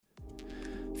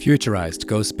Futurized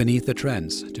goes beneath the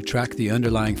trends to track the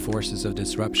underlying forces of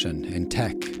disruption in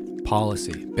tech,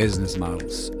 policy, business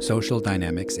models, social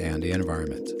dynamics, and the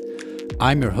environment.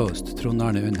 I'm your host, Trond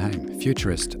Arne Undheim,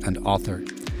 futurist and author.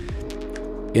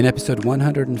 In episode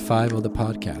 105 of the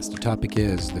podcast, the topic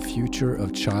is the future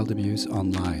of child abuse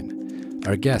online.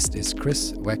 Our guest is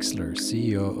Chris Wexler,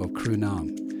 CEO of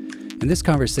Crunam. In this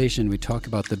conversation, we talk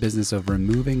about the business of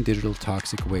removing digital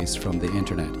toxic waste from the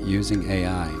internet using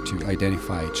AI to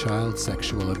identify child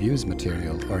sexual abuse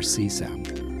material, or CSAM.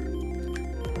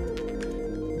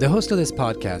 The host of this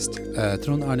podcast,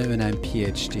 Trond Arne Undheim,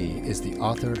 PhD, is the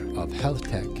author of Health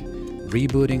Tech,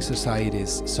 Rebooting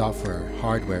Society's Software,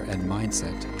 Hardware, and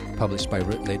Mindset, published by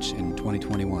Routledge in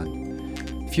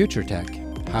 2021. Future Tech,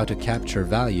 How to Capture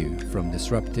Value from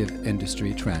Disruptive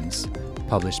Industry Trends,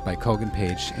 published by Kogan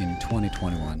Page in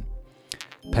 2021.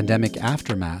 Pandemic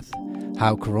Aftermath,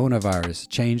 How Coronavirus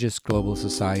Changes Global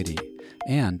Society,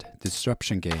 and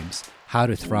Disruption Games, How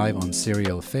to Thrive on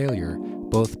Serial Failure,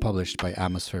 both published by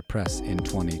Atmosphere Press in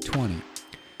 2020.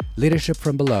 Leadership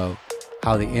from Below,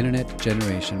 How the Internet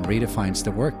Generation Redefines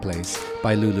the Workplace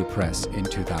by Lulu Press in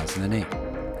 2008.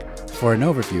 For an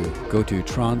overview, go to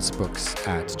Trond's Books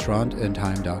at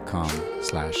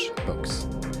trondundheim.com/books.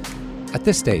 At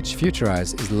this stage,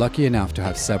 Futurize is lucky enough to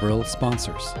have several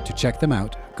sponsors. To check them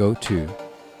out, go to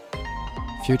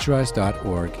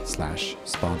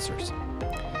futurize.org/sponsors.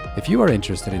 If you are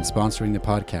interested in sponsoring the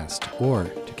podcast or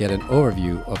to get an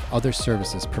overview of other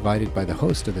services provided by the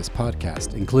host of this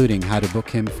podcast, including how to book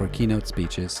him for keynote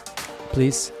speeches,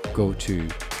 please go to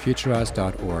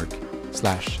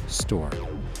futurize.org/store.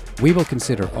 We will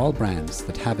consider all brands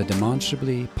that have a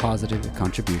demonstrably positive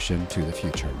contribution to the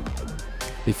future.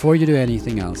 Before you do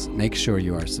anything else, make sure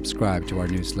you are subscribed to our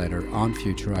newsletter on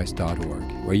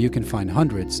futurize.org, where you can find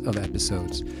hundreds of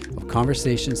episodes of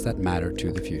conversations that matter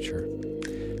to the future.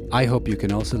 I hope you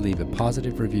can also leave a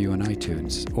positive review on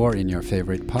iTunes or in your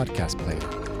favorite podcast player.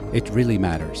 It really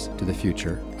matters to the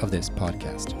future of this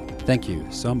podcast. Thank you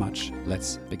so much.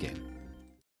 Let's begin.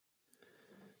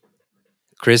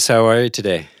 Chris, how are you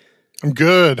today? I'm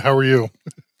good. How are you?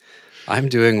 I'm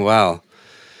doing well.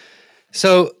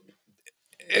 So,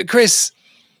 Chris,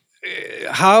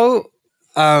 how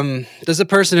does a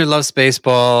person who loves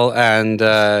baseball and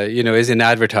is in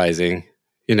advertising,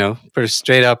 for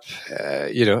straight up,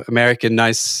 American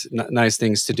nice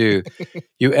things to do,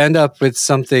 you end up with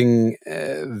something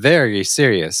very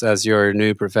serious as your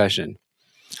new profession?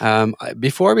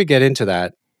 Before we get into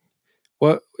that,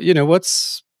 what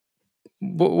was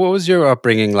your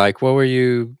upbringing like? What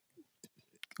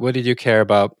did you care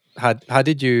about? How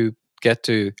did you get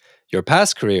to your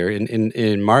past career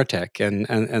in Martech, and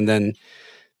then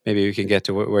maybe we can get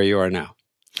to where you are now?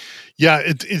 Yeah,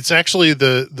 it's actually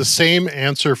the same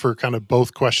answer for kind of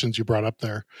both questions you brought up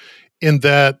there, in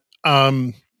that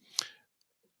I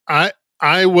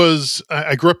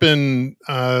grew up in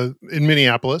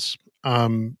Minneapolis,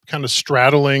 kind of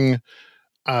straddling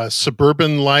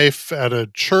suburban life at a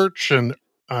church and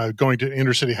going to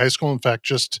inner city high school. In fact,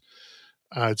 it's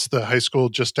the high school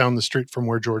just down the street from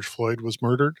where George Floyd was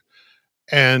murdered.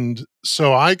 And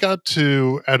so I got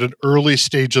to, at an early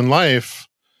stage in life,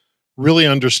 really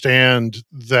understand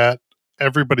that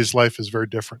everybody's life is very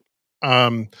different.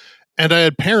 And I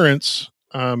had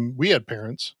we had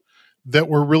parents that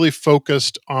were really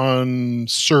focused on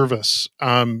service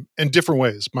in different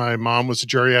ways. My mom was a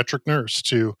geriatric nurse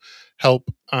to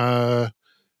help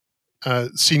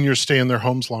seniors stay in their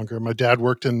homes longer. My dad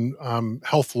worked in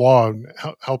health law, and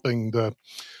helping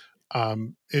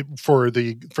for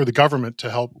the government to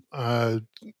help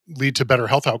lead to better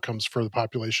health outcomes for the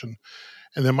population.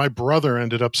 And then my brother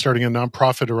ended up starting a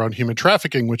nonprofit around human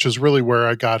trafficking, which is really where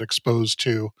I got exposed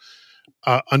to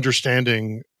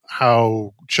understanding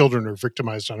how children are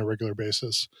victimized on a regular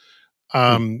basis.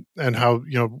 And how,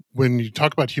 when you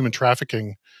talk about human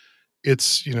trafficking,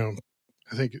 it's, I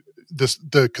think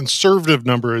the conservative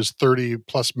number is 30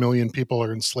 plus million people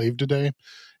are enslaved today,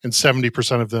 and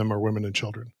 70% of them are women and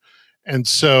children. And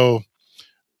so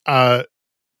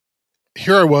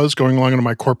here I was going along into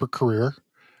my corporate career.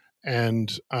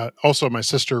 And also my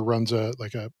sister runs a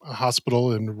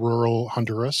hospital in rural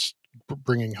Honduras,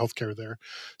 bringing healthcare there.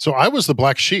 So I was the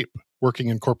black sheep working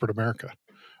in corporate America.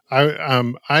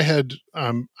 I'm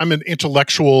an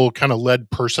intellectual kind of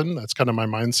led person. That's kind of my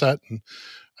mindset. And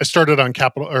I started on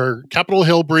Capitol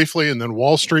Hill briefly, and then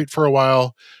Wall Street for a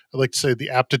while. I like to say the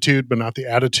aptitude, but not the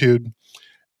attitude.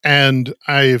 And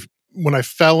when I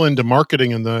fell into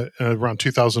marketing in around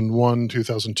 2001,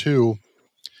 2002,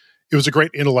 it was a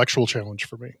great intellectual challenge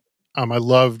for me. I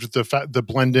loved the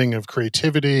blending of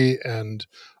creativity and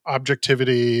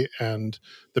objectivity, and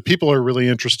the people are really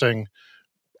interesting.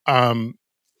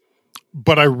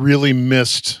 But I really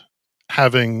missed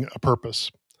having a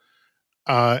purpose.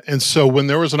 And so when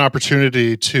there was an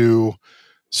opportunity to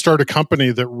start a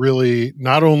company that really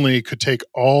not only could take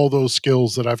all those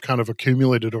skills that I've kind of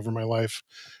accumulated over my life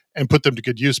and put them to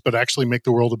good use, but actually make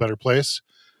the world a better place,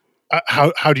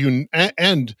 how do you,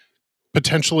 and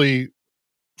potentially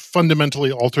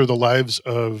fundamentally alter the lives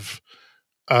of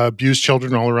abused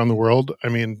children all around the world. I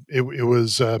mean, it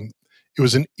was an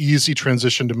easy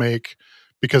transition to make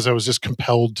because I was just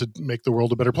compelled to make the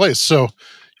world a better place. So,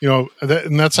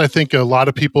 and that's, I think, a lot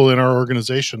of people in our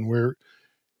organization where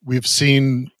we've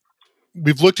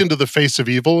looked into the face of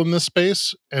evil in this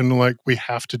space, and like, we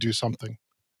have to do something.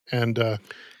 And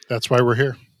that's why we're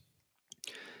here.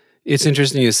 It's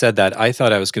interesting you said that. I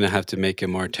thought I was going to have to make a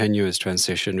more tenuous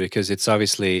transition because it's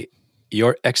obviously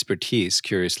your expertise,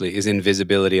 curiously, is in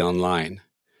visibility online.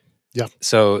 Yeah.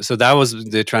 So that was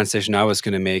the transition I was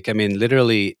going to make. I mean,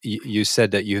 literally, you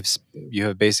said that you're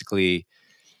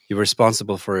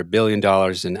responsible for $1 billion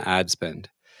in ad spend.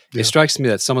 Yeah. It strikes me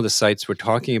that some of the sites we're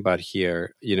talking about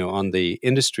here, on the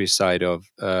industry side of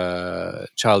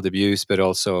child abuse, but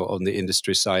also on the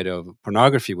industry side of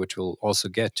pornography, which we'll also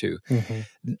get to.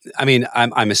 Mm-hmm. I mean,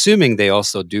 I'm assuming they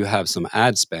also do have some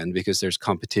ad spend because there's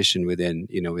competition within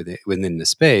the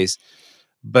space.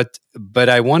 But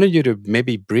I wanted you to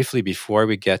maybe briefly, before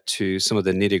we get to some of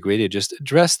the nitty gritty, just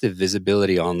address the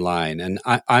visibility online. And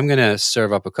I'm going to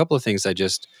serve up a couple of things I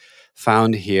just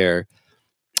found here.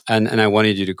 And I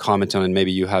wanted you to comment on, and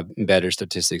maybe you have better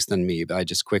statistics than me, but I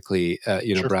just quickly,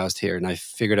 sure, browsed here, and I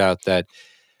figured out that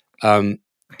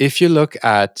if you look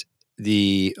at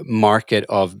the market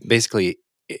of basically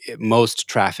most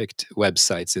trafficked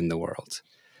websites in the world,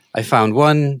 I found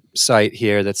one site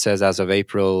here that says as of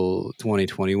April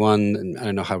 2021, and I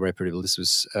don't know how reputable this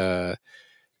was,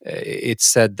 it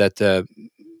said that the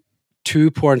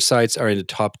 2 porn sites are in the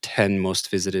top 10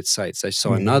 most visited sites. I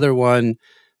saw another one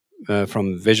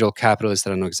from Visual Capitalist.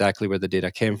 I don't know exactly where the data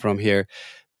came from here,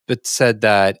 but said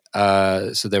that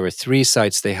so there were 3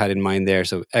 sites they had in mind there.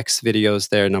 So X Videos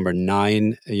there, number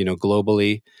 9,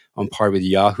 globally, on par with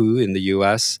Yahoo in the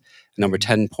US. Number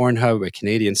 10, Pornhub, a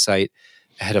Canadian site,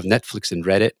 ahead of Netflix and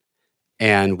Reddit,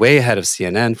 and way ahead of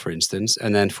CNN, for instance.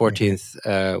 And then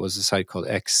 14th was a site called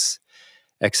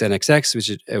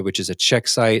XNXX, which is a Czech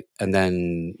site, and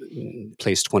then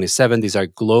place 27. These are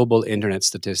global internet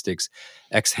statistics.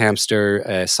 Xhamster,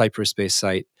 a Cyprus-based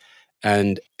site,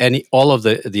 and all of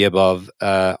the above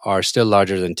are still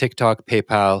larger than TikTok,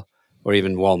 PayPal, or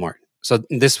even Walmart. So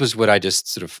this was what I just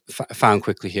sort of found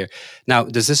quickly here. Now,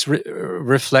 does this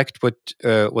reflect what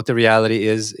the reality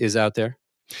is out there?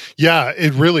 Yeah,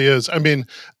 it really is. I mean,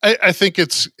 I think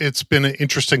it's been an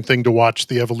interesting thing to watch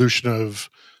the evolution of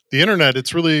the internet.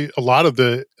 It's really a lot of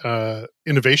the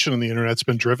innovation in the internet's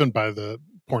been driven by the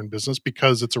porn business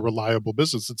because it's a reliable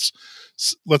business.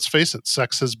 Let's face it,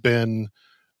 sex has been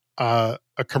a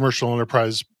commercial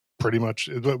enterprise pretty much.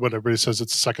 What everybody says,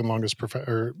 it's the second longest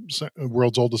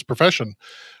world's oldest profession.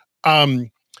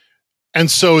 And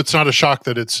so it's not a shock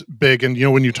that it's big. And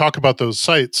when you talk about those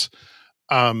sites,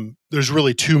 there's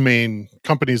really 2 main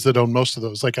companies that own most of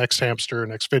those, like Xhamster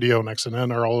and Xvideo and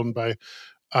XNN are all owned by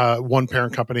one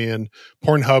parent company, and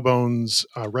Pornhub owns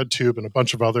RedTube and a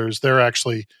bunch of others. They're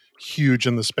actually huge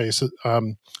in the space.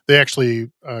 They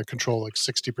actually control like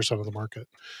 60% of the market.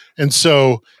 And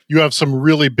so you have some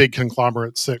really big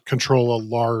conglomerates that control a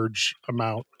large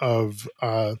amount of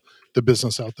the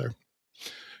business out there.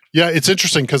 Yeah, it's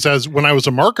interesting because when I was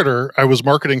a marketer, I was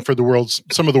marketing for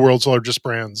some of the world's largest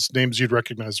brands, names you'd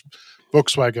recognize: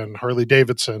 Volkswagen, Harley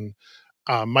Davidson,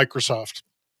 Microsoft.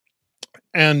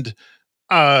 And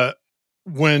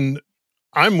when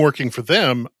I'm working for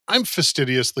them, I'm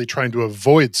fastidiously trying to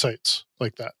avoid sites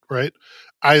like that, right?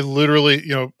 I literally,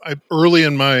 early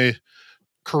in my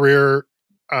career,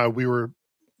 I'm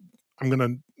going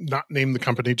to not name the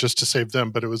company just to save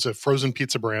them, but it was a frozen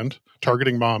pizza brand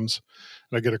targeting moms.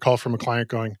 And I get a call from a client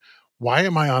going, "Why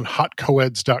am I on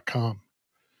hotcoeds.com?"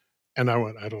 And I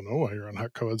went, "I don't know why you're on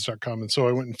hotcoeds.com." And so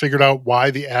I went and figured out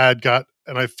why the ad got,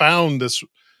 and I found this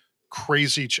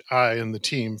I and the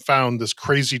team found this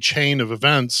crazy chain of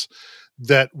events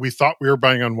that we thought we were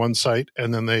buying on one site,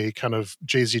 and then they kind of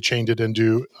Jay-Z chained it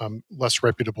into less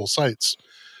reputable sites.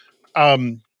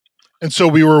 And so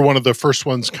we were one of the first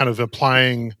ones kind of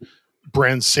applying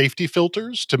brand safety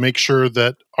filters to make sure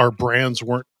that our brands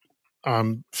weren't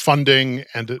funding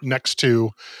and next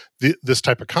to this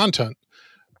type of content.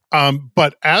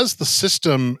 But as the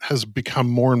system has become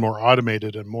more and more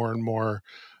automated and more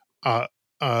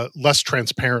less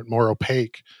transparent, more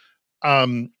opaque,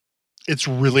 it's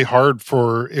really hard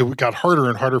it got harder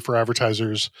and harder for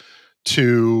advertisers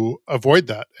to avoid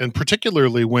that. And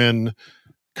particularly when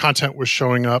content was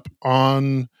showing up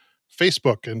on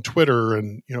Facebook and Twitter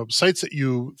and, sites that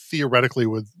you theoretically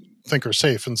would think are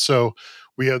safe. And so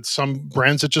we had some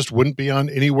brands that just wouldn't be on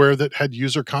anywhere that had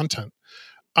user content.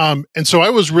 And so I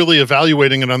was really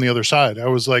evaluating it on the other side. I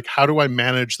was like, how do I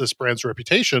manage this brand's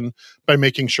reputation by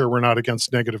making sure we're not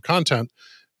against negative content?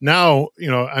 Now,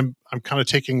 I'm kind of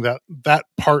taking that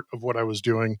part of what I was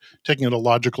doing, taking it a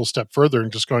logical step further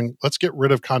and just going, let's get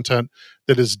rid of content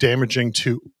that is damaging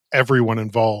to everyone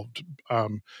involved.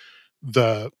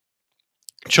 The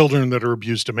children that are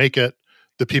abused to make it,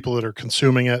 the people that are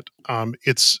consuming it.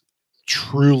 It's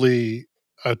truly,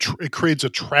 it creates a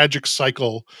tragic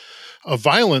cycle of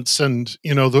violence. And,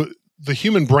 the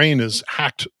human brain is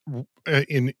hacked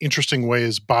in interesting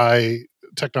ways by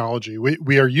technology.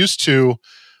 We are used to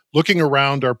looking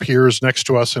around our peers next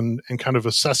to us and kind of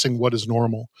assessing what is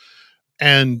normal.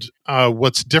 And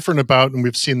what's different about, and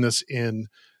we've seen this in,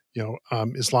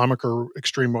 Islamic or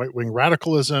extreme right-wing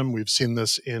radicalism. We've seen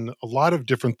this in a lot of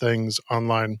different things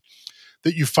online,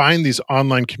 that you find these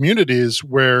online communities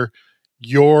where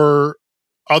your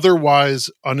otherwise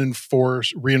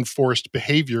reinforced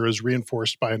behavior is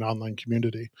reinforced by an online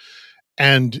community.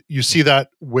 And you see that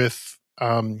with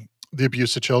the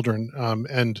abuse of children,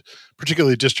 and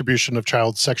particularly distribution of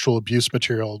child sexual abuse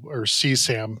material, or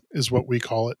CSAM is what we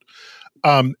call it.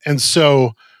 And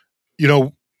so,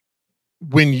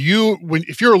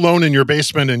 if you're alone in your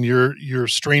basement and you're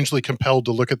strangely compelled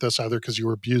to look at this, either because you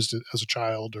were abused as a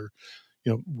child or,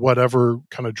 whatever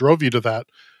kind of drove you to that,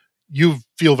 you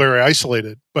feel very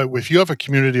isolated. But if you have a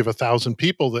community of 1,000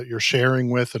 people that you're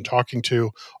sharing with and talking to,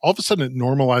 all of a sudden it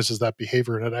normalizes that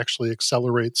behavior and it actually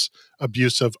accelerates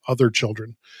abuse of other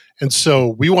children. And so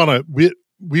we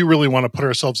really want to put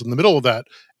ourselves in the middle of that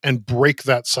and break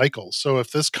that cycle. So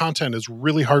if this content is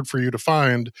really hard for you to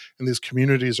find and these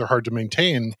communities are hard to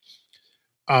maintain,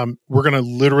 we're going to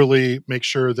literally make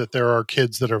sure that there are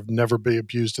kids that have never been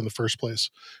abused in the first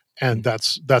place. And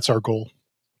that's our goal.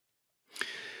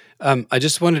 I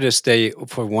just wanted to stay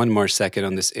for one more second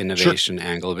on this innovation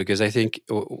angle, because I think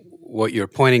what you're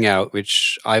pointing out,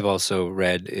 which I've also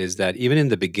read, is that even in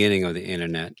the beginning of the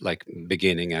internet, like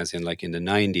beginning as in like in the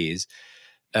 90s,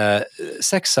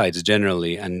 sex sites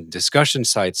generally and discussion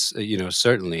sites,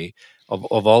 certainly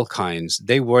of all kinds,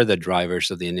 they were the drivers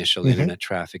of the initial internet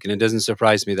traffic. And it doesn't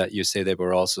surprise me that you say they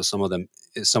were also some of them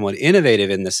somewhat innovative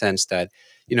in the sense that,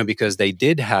 because they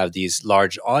did have these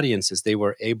large audiences, they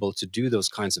were able to do those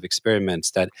kinds of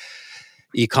experiments that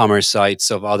e-commerce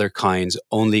sites of other kinds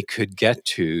only could get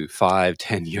to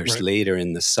 5-10 years later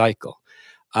in the cycle.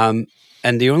 And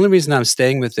the only reason I'm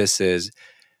staying with this is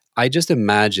I just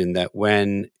imagine that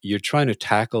when you're trying to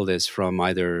tackle this from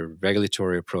either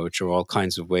regulatory approach or all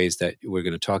kinds of ways that we're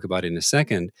going to talk about in a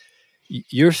second,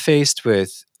 you're faced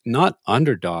with not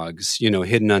underdogs,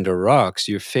 hidden under rocks.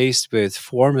 You're faced with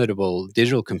formidable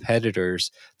digital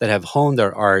competitors that have honed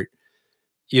their art,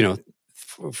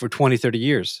 for 20, 30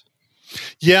 years.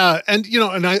 Yeah. And,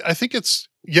 and I think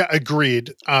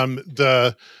agreed.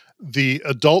 The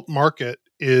adult market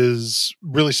is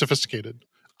really sophisticated.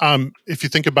 If you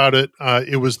think about it,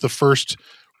 it was the first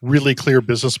really clear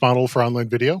business model for online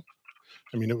video.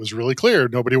 I mean, it was really clear.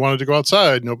 Nobody wanted to go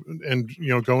outside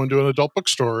and go into an adult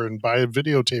bookstore and buy a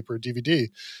videotape or a DVD.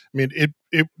 I mean,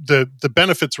 the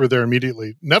benefits were there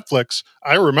immediately. Netflix,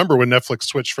 I remember when Netflix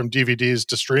switched from DVDs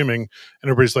to streaming, and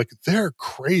everybody's like, they're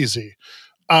crazy.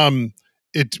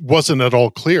 It wasn't at all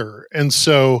clear. And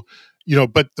so,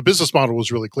 but the business model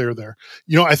was really clear there.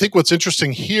 I think what's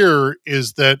interesting here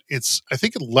is that it's, I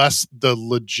think, less the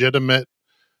legitimate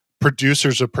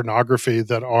producers of pornography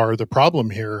that are the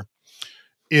problem here.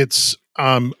 It's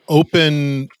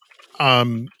open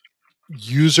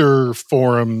user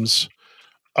forums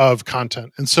of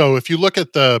content. And so if you look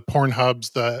at the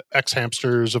Pornhubs, the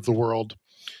X-Hamsters of the world,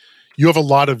 you have a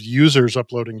lot of users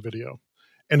uploading video.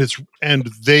 And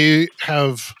they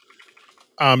have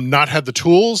not had the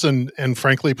tools and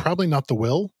frankly, probably not the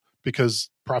will, because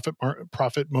profit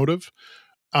motive,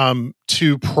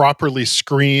 to properly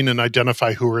screen and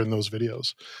identify who are in those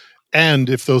videos. And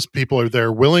if those people are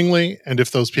there willingly, and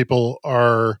if those people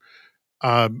are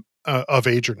of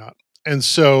age or not. And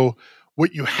so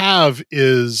what you have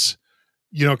is,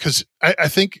 because I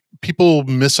think people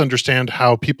misunderstand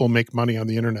how people make money on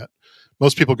the internet.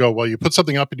 Most people go, well, you put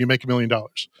something up and you make $1 million.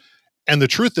 And the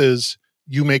truth is,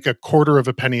 you make a quarter of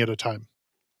a penny at a time.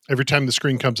 Every time the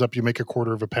screen comes up, you make a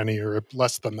quarter of a penny or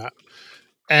less than that.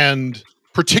 And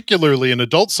particularly in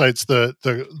adult sites,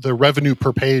 the revenue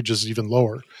per page is even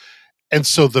lower. And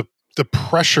so the the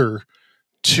pressure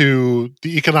to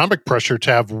the economic pressure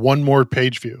to have one more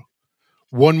page view,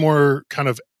 one more kind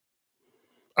of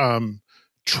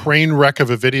train wreck of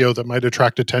a video that might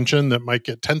attract attention, that might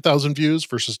get 10,000 views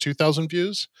versus 2,000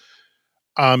 views.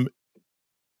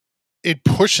 It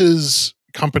pushes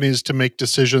companies to make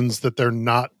decisions that they're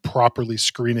not properly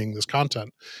screening this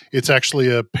content. It's actually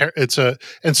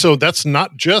and so that's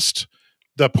not just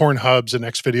the Pornhubs and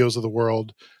Xvideos of the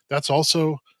world. That's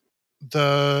also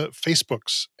the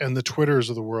Facebooks and the Twitters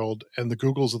of the world and the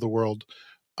Googles of the world.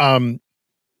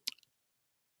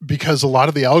 Because a lot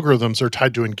of the algorithms are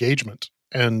tied to engagement,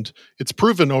 and it's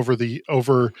proven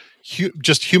over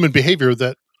just human behavior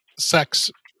that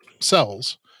sex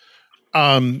sells.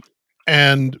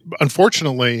 And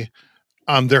unfortunately,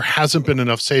 there hasn't been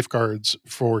enough safeguards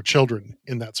for children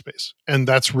in that space. And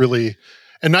that's really,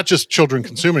 and not just children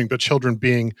consuming, but children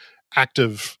being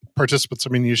active participants. I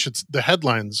mean, the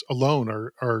headlines alone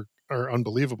are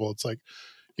unbelievable. It's like,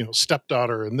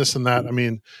 stepdaughter and this and that. I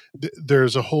mean,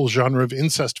 there's a whole genre of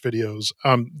incest videos.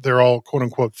 They're all quote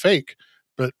unquote fake,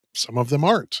 but some of them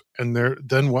aren't. And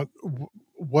then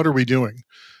what are we doing?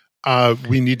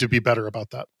 We need to be better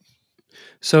about that.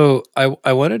 So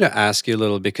I wanted to ask you a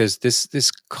little, because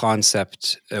this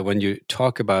concept, when you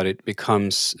talk about it,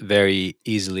 becomes very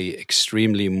easily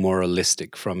extremely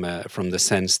moralistic from the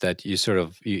sense that you sort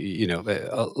of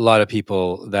a lot of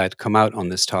people that come out on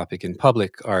this topic in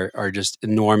public are just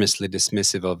enormously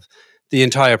dismissive of the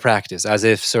entire practice, as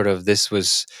if sort of this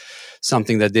was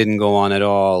something that didn't go on at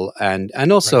all, and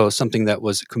also right. something that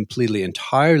was completely,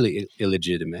 entirely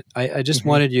illegitimate. I just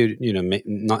wanted you,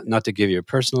 not to give your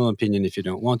personal opinion if you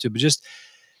don't want to, but just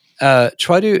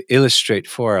try to illustrate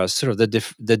for us sort of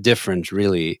the difference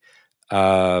really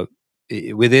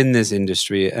within this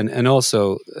industry, and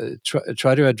also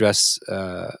try to address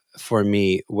for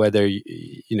me whether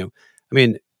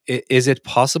is it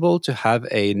possible to have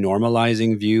a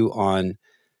normalizing view on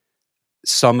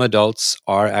some adults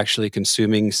are actually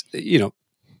consuming,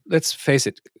 let's face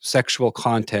it, sexual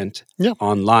content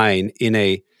online in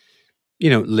a,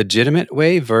 legitimate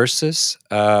way versus,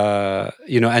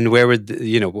 and where would,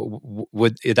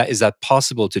 is that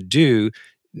possible to do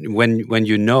when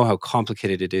you know how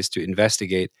complicated it is to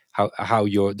investigate how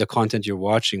the content you're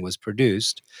watching was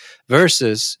produced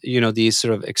versus, these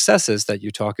sort of excesses that you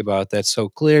talk about that so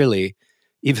clearly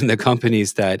even the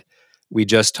companies that we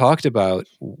just talked about,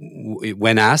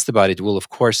 when asked about it, will of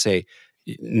course say,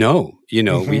 no,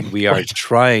 we are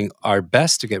trying our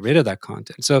best to get rid of that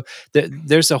content. So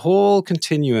there's a whole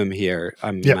continuum here,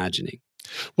 I'm imagining.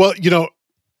 Well,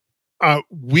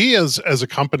 we as a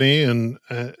company, and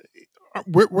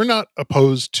we're not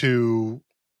opposed to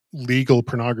legal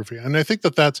pornography. And I think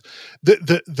that's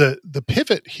the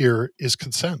pivot here is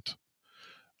consent.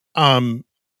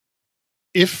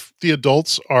 If the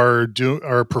adults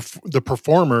the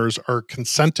performers are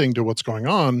consenting to what's going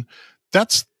on,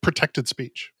 that's protected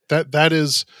speech. That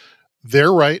is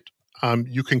their right.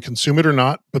 You can consume it or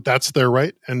not, but that's their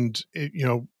right. And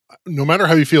no matter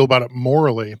how you feel about it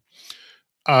morally,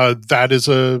 that is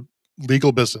a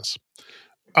legal business.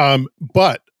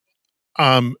 But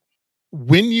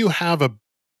when you have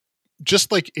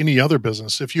just like any other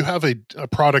business, if you have a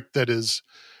product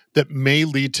that may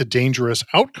lead to dangerous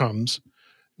outcomes,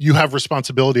 you have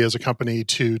responsibility as a company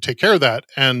to take care of that.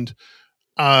 And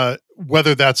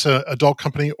whether that's an adult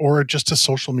company or just a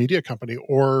social media company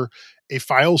or a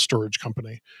file storage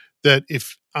company, that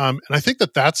if and I think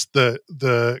that's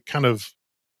the kind of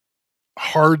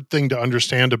hard thing to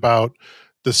understand about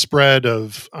the spread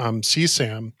of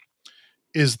CSAM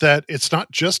is that it's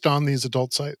not just on these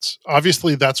adult sites.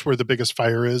 Obviously, that's where the biggest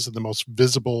fire is and the most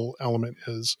visible element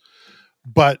is.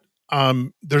 But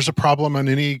there's a problem on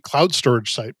any cloud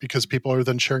storage site because people are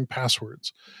then sharing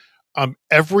passwords.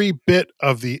 Every bit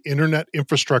of the internet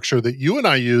infrastructure that you and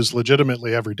I use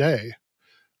legitimately every day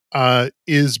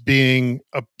is being,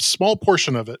 a small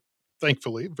portion of it,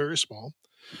 thankfully, very small,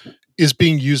 is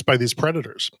being used by these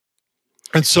predators.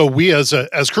 And so we as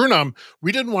Crunom,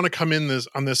 we didn't want to come in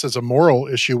on this as a moral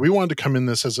issue. We wanted to come in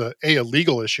this as a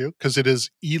legal issue because it is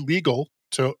illegal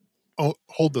to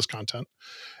hold this content.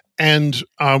 And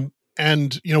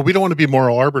we don't want to be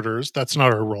moral arbiters. That's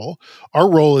not our role. Our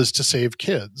role is to save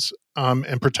kids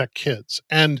and protect kids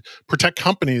and protect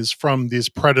companies from these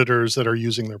predators that are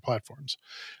using their platforms.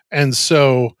 And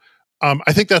so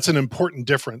I think that's an important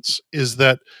difference, is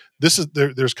that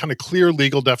there's kind of clear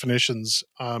legal definitions.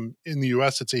 In the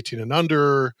US, it's 18 and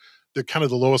under. The kind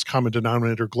of the lowest common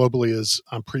denominator globally is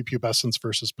prepubescence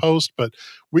versus post, but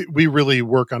we really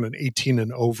work on an 18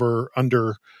 and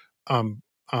under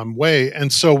way.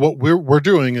 And so what we're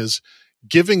doing is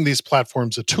giving these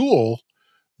platforms a tool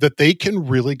that they can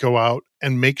really go out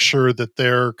and make sure that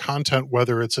their content,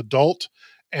 whether it's adult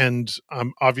and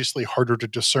obviously harder to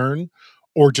discern,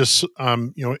 or just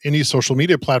any social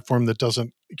media platform that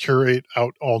doesn't curate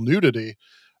out all nudity,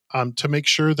 to make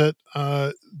sure that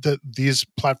that these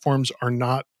platforms are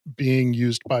not being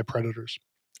used by predators.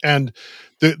 And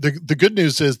the good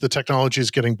news is the technology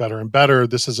is getting better and better.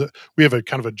 We have a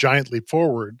kind of a giant leap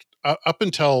forward. Up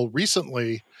until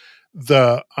recently,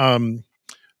 the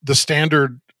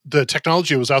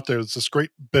technology was out there. There's this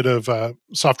great bit of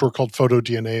software called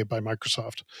PhotoDNA by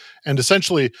Microsoft, and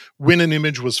essentially, when an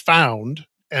image was found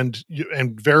and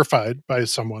verified by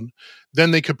someone,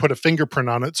 then they could put a fingerprint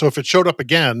on it. So if it showed up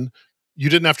again, you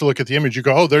didn't have to look at the image. You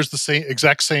go, oh, there's the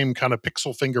exact same kind of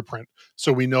pixel fingerprint,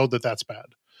 so we know that that's bad.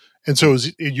 And so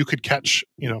you could catch,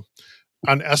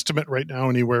 an estimate right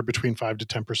now anywhere between 5 to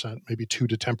 10%, maybe 2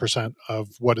 to 10% of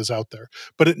what is out there.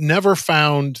 But it never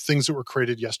found things that were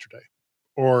created yesterday,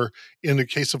 or in the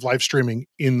case of live streaming,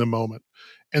 in the moment.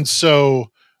 And so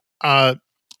two of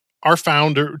our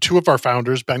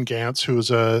founders, Ben Gantz, who is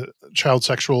a child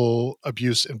sexual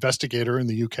abuse investigator in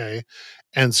the UK,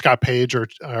 and Scott Page,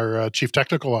 our chief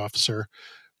technical officer,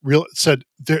 said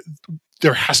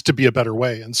there has to be a better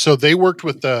way. And so they worked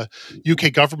with the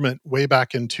UK government way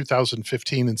back in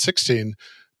 2015 and 16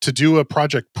 to do a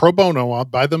project pro bono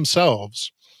by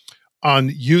themselves on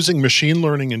using machine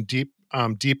learning and deep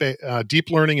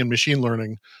learning and machine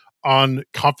learning on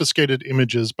confiscated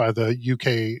images by the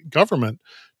UK government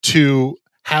to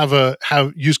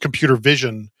use computer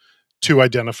vision to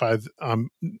identify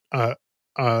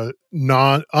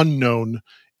unknown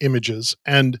images.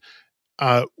 And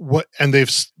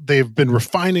they've been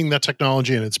refining that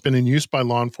technology, and it's been in use by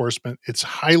law enforcement. It's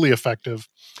highly effective,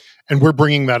 and we're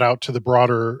bringing that out to the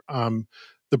broader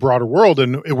world.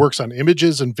 And it works on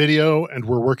images and video, and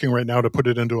we're working right now to put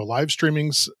it into a live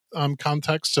streaming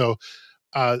context. So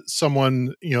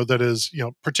someone that is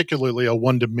particularly a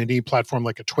one-to-many platform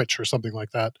like a Twitch or something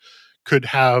like that could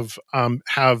have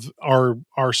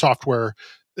our software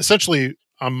essentially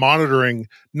monitoring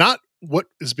not what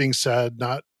is being said,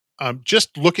 not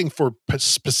just looking for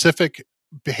specific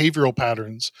behavioral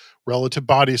patterns, relative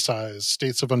body size,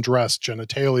 states of undress,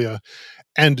 genitalia,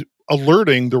 and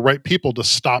alerting the right people to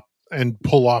stop and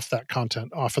pull off that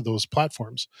content off of those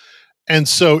platforms. And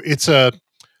so it's a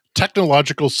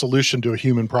technological solution to a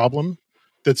human problem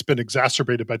that's been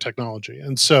exacerbated by technology.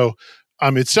 And so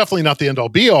it's definitely not the end all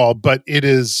be all, but it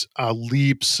is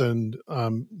leaps ahead.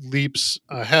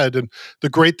 And the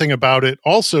great thing about it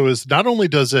also is not only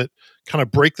does it kind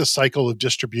of break the cycle of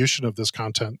distribution of this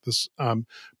content,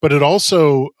 but it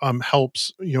also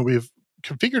helps. We've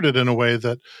configured it in a way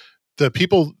that the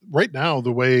people right now,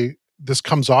 the way this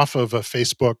comes off of a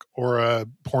Facebook or a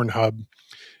Pornhub,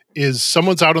 is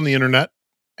someone's out on the internet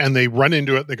and they run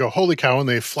into it. They go, "Holy cow!" and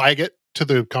they flag it to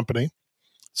the company.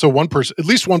 So at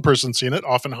least one person's seen it,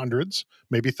 often hundreds,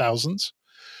 maybe thousands.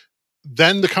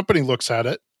 Then the company looks at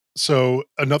it. So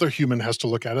another human has to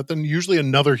look at it. Then usually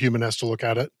another human has to look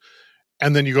at it.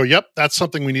 And then you go, "Yep, that's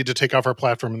something we need to take off our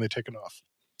platform," and they take it off.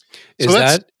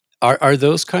 Are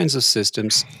those kinds of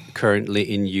systems currently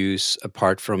in use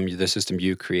apart from the system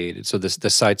you created? So the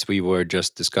sites we were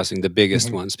just discussing, the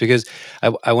biggest ones, because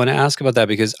I want to ask about that,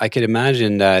 because I could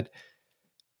imagine that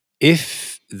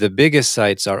if the biggest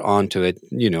sites are onto it,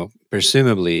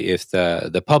 presumably if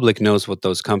the public knows what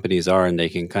those companies are, and they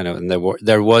can and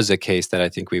there was a case that I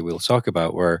think we will talk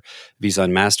about where Visa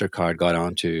and MasterCard got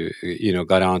onto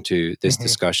this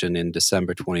discussion in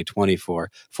December 2020 for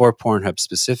Pornhub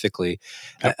specifically.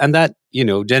 Yep. And that,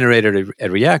 generated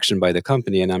a reaction by the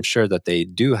company. And I'm sure that they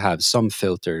do have some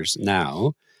filters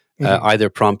now, either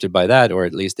prompted by that, or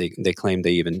at least they claim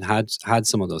they even had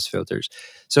some of those filters.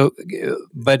 So,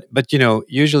 but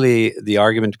usually the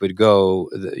argument would go,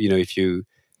 if you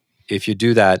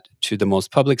do that to the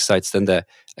most public sites, then the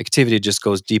activity just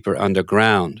goes deeper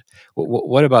underground.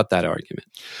 What about that argument?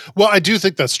 Well, I do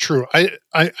think that's true.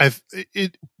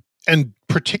 And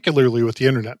particularly with the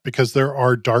internet, because there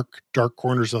are dark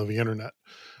corners of the internet,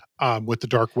 with the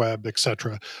dark web,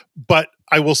 etc. But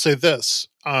I will say this.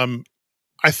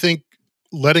 I think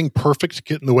letting perfect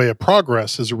get in the way of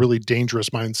progress is a really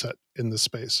dangerous mindset in this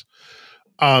space.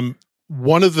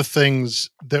 One of the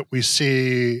things that we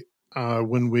see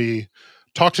when we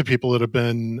talk to people that have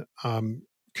been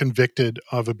convicted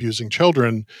of abusing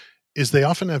children is they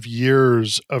often have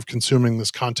years of consuming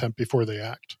this content before they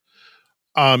act.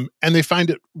 And they find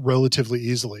it relatively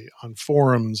easily on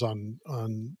forums, on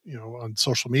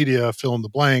social media, fill in the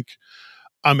blank.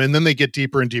 And then they get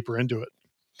deeper and deeper into it.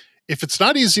 If it's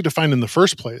not easy to find in the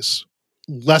first place,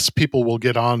 less people will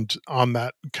get on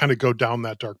that, kind of go down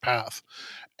that dark path.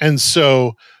 And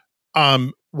so,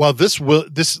 while this,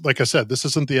 like I said, this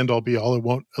isn't the end all be all. It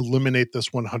won't eliminate this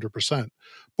 100%.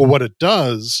 But what it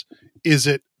does is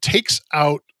it takes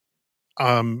out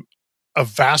a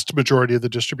vast majority of the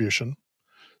distribution.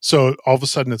 So all of a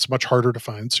sudden, it's much harder to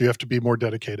find. So you have to be more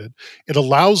dedicated. It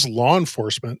allows law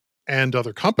enforcement and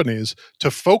other companies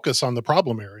to focus on the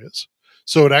problem areas.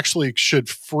 So it actually should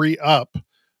free up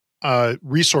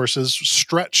resources,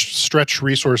 stretch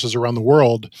resources around the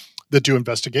world that do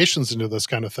investigations into this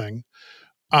kind of thing,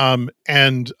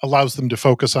 and allows them to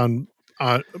focus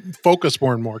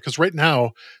more and more. Because right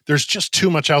now, there's just too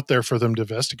much out there for them to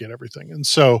investigate everything. And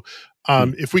so,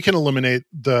 if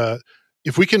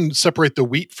we can separate the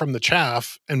wheat from the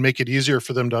chaff and make it easier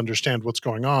for them to understand what's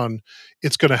going on,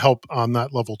 it's going to help on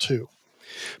that level too.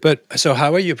 But so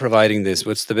how are you providing this?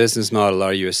 What's the business model?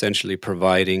 Are you essentially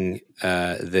providing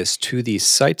this to these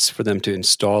sites for them to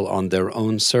install on their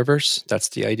own servers? That's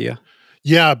the idea?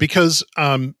 Yeah, because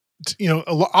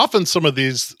often some of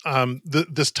these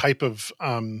this type of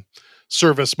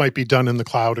service might be done in the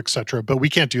cloud, et cetera, but we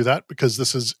can't do that because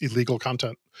this is illegal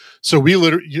content. So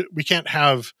we can't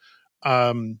have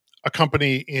a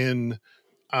company in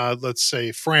let's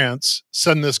say France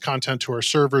send this content to our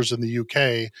servers in the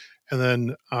UK, and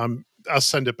then us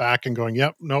send it back and going,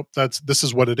 yep, nope, this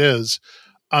is what it is.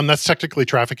 That's technically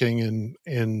trafficking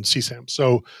in CSAM.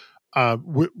 So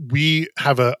we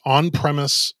have an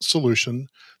on-premise solution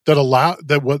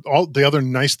the other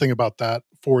nice thing about that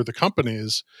for the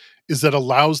companies is that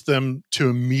allows them to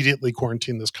immediately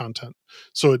quarantine this content.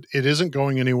 So it isn't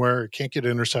going anywhere. It can't get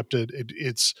intercepted.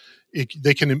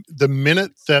 They can, the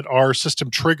minute that our system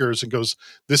triggers and goes,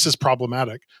 this is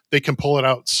problematic, they can pull it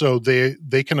out. So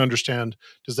they can understand,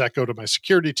 does that go to my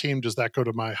security team? Does that go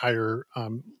to my higher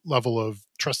level of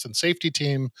trust and safety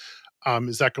team?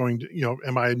 Is that going to,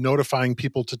 am I notifying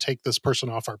people to take this person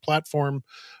off our platform?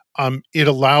 It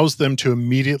allows them to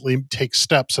immediately take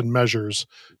steps and measures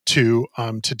to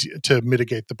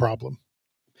mitigate the problem.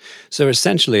 So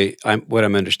essentially, what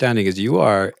I'm understanding is you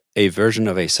are a version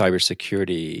of a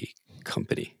cybersecurity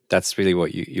company. That's really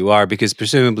what you are, because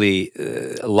presumably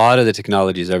a lot of the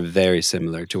technologies are very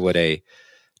similar to what a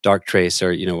Darktrace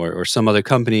or some other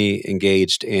company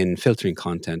engaged in filtering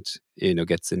content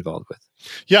gets involved with.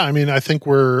 Yeah, I mean, I think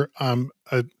we're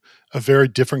a very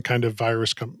different kind of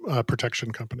virus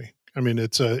protection company. I mean,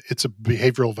 it's a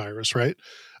behavioral virus, right?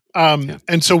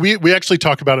 And so we actually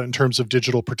talk about it in terms of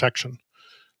digital protection.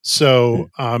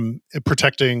 So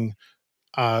protecting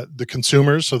the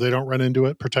consumers so they don't run into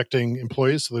it, protecting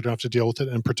employees so they don't have to deal with it,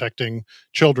 and protecting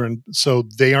children so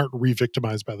they aren't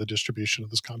re-victimized by the distribution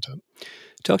of this content.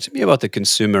 Talk to me about the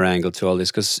consumer angle to all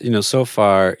this, because so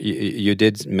far you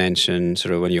did mention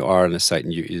sort of when you are on a site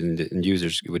and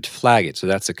users would flag it, so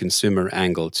that's a consumer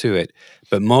angle to it.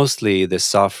 But mostly the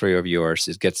software of yours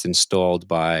gets installed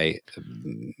by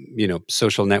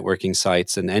social networking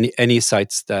sites and any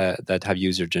sites that have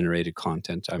user generated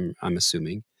content. I'm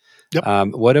assuming.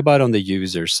 Yep. What about on the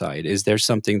user side? Is there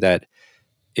something that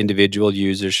individual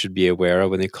users should be aware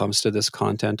of when it comes to this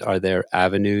content? Are there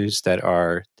avenues that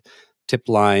are tip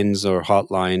lines or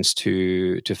hotlines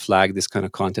to flag this kind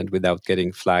of content without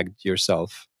getting flagged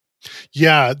yourself?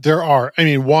 Yeah, there are. I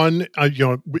mean, one,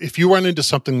 if you run into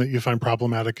something that you find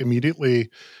problematic, immediately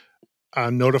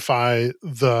notify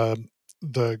the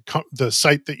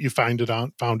site that you found it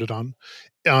on.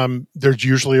 There's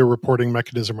usually a reporting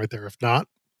mechanism right there. If not,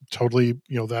 totally,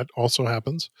 that also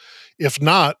happens. If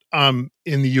not, in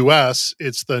the U.S.,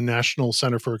 it's the National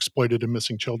Center for Exploited and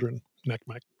Missing Children,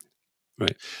 NCMEC.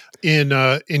 Right.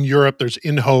 In Europe, there's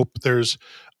InHope. There's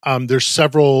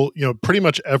several. Pretty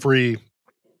much every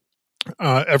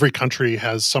country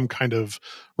has some kind of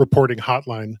reporting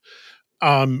hotline,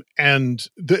 and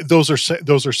those are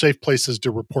safe places to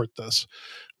report this,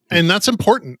 and that's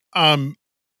important.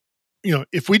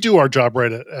 If we do our job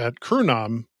right at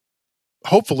CrewNom,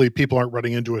 hopefully people aren't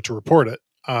running into it to report it,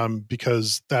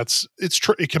 because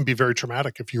it can be very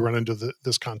traumatic if you run into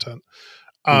this content.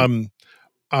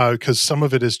 Because some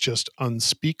of it is just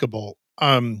unspeakable.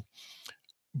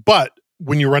 But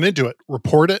when you run into it,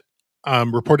 report it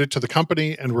to the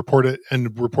company and report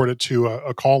it to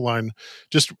a call line.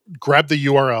 Just grab the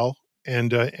URL,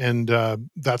 and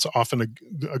that's often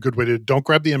a good way to. Don't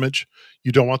grab the image.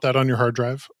 You don't want that on your hard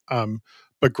drive,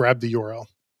 but grab the URL.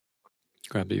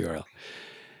 Grab the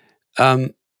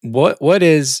URL. What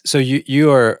is, so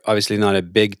you are obviously not a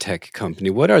big tech company.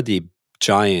 What are the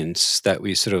giants that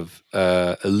we sort of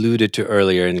alluded to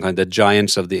earlier, and kind of the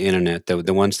giants of the internet,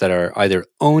 the ones that are either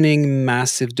owning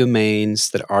massive domains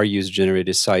that are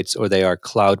user-generated sites, or they are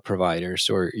cloud providers,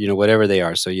 or whatever they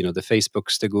are. So the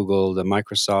Facebooks, the Google, the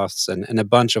Microsofts, and a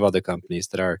bunch of other companies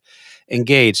that are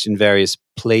engaged in various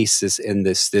places in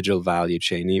this digital value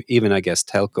chain. Even, I guess,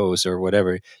 telcos or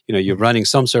whatever. You're running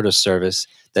some sort of service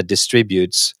that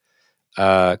distributes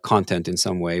content in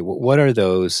some way. What are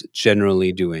those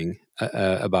generally doing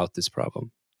about this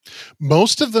problem?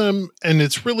 Most of them, and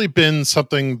it's really been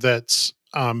something that's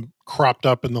cropped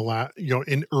up in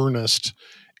in earnest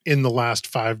in the last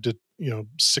 5 to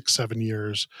 6, 7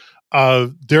 years.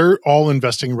 They're all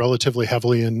investing relatively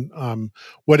heavily in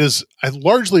what is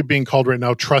largely being called right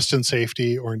now trust and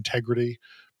safety or integrity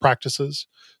practices.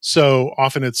 So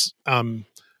often it's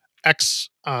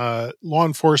law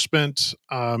enforcement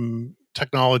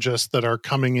technologists that are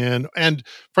coming in, and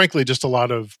frankly, just a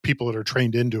lot of people that are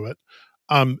trained into it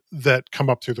that come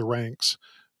up through the ranks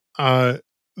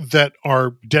that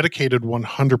are dedicated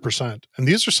 100%. And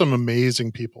these are some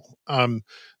amazing people.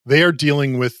 They are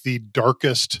dealing with the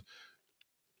darkest,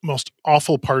 most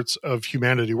awful parts of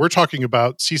humanity. We're talking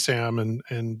about CSAM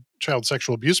and child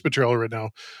sexual abuse material right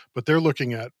now, but they're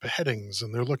looking at beheadings,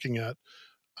 and they're looking at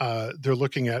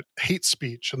hate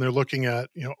speech, and they're looking at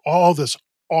all this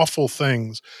awful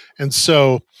things. And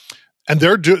so, and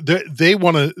they're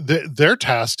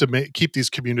tasked to keep these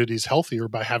communities healthier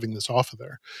by having this off of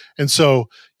there. And so,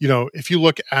 if you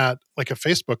look at like a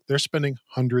Facebook, they're spending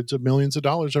hundreds of millions of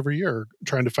dollars every year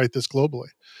trying to fight this globally.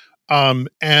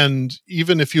 And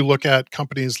even if you look at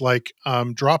companies like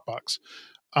Dropbox,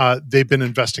 they've been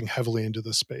investing heavily into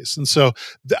this space. And so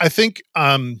I think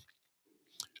they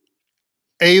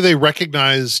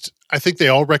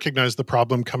all recognized the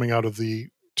problem coming out of the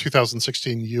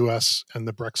 2016 US and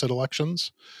the Brexit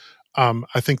elections.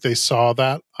 I think they saw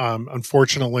that.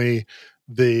 Unfortunately,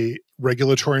 the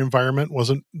regulatory environment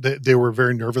they were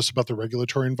very nervous about the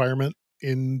regulatory environment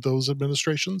in those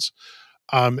administrations.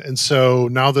 And so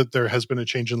now that there has been a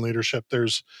change in leadership,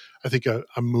 there's, I think,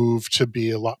 a move to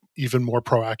be even more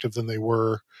proactive than they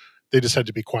were. They just had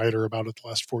to be quieter about it the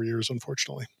last 4 years,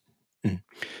 unfortunately.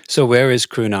 So where is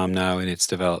CrewNom now in its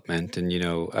development? And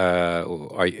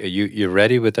are you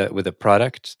ready with a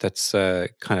product that's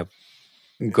kind of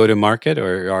go to market,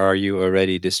 or are you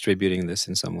already distributing this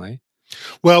in some way?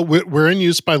 Well, we're in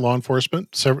use by law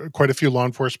enforcement, quite a few law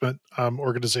enforcement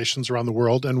organizations around the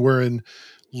world, and we're in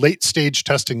late stage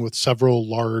testing with several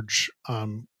large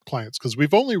clients, because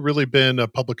we've only really been a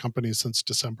public company since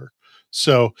December.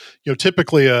 So,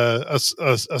 typically a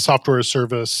software as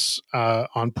service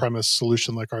on-premise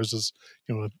solution like ours is,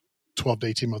 a 12 to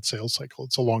 18 month sales cycle.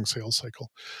 It's a long sales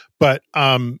cycle. But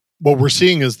what we're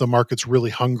seeing is the market's really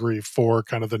hungry for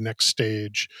kind of the next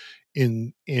stage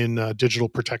in digital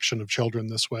protection of children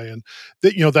this way. And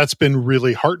that's been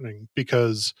really heartening,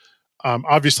 because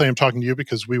obviously I'm talking to you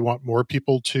because we want more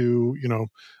people to,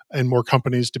 and more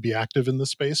companies to be active in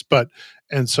this space.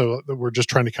 And so we're just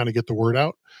trying to kind of get the word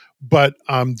out. But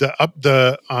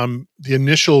the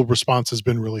initial response has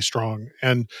been really strong,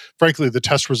 and frankly, the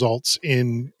test results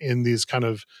in these kind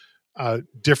of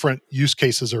different use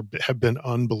cases have been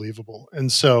unbelievable.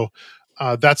 And so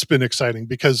that's been exciting,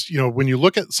 because when you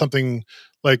look at something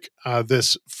like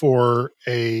this for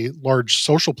a large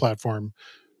social platform,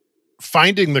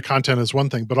 finding the content is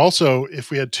one thing, but also if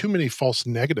we had too many false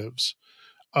negatives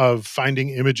of finding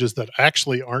images that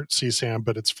actually aren't CSAM,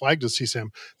 but it's flagged as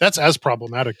CSAM, that's as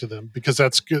problematic to them, because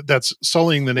that's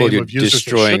sullying the name of users.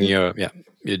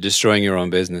 You're destroying your own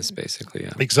business, basically.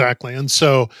 Yeah. Exactly. And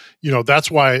so,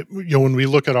 that's why, when we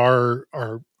look at our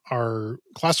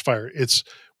classifier,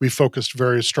 we focused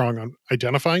very strong on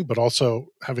identifying, but also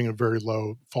having a very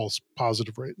low false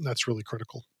positive rate. And that's really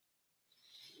critical.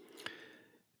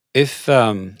 If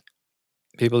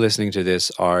people listening to this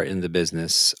are in the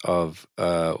business of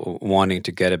wanting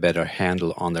to get a better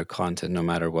handle on their content, no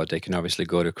matter what, they can obviously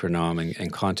go to CrewNom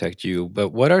and contact you. But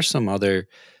what are some other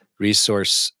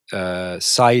resource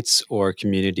sites or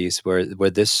communities where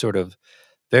this sort of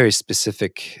very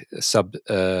specific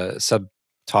subtopic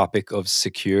of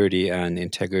security and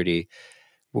integrity,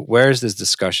 where is this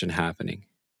discussion happening?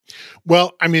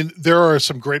 Well, I mean, there are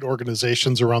some great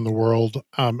organizations around the world.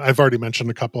 I've already mentioned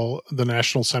a couple. The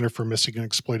National Center for Missing and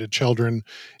Exploited Children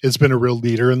has been a real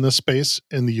leader in this space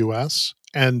in the U.S.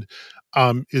 and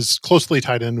is closely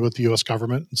tied in with the U.S.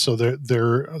 government. And so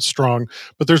they're strong.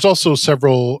 But there's also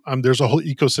several. There's a whole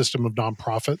ecosystem of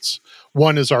nonprofits.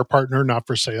 One is our partner, Not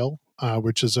for Sale,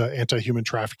 which is an anti-human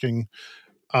trafficking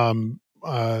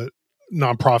nonprofit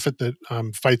that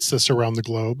fights this around the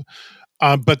globe.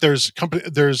 But there's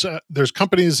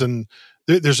companies, and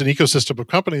there's an ecosystem of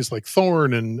companies like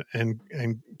Thorn and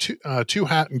Two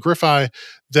Hat and Griffi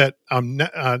that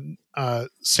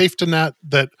SafetyNet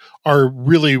that are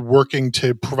really working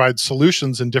to provide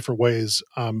solutions in different ways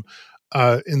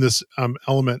in this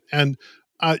element. And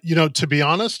to be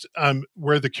honest,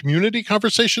 where the community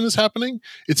conversation is happening,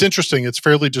 it's interesting. It's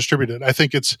fairly distributed. I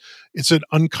think it's an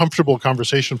uncomfortable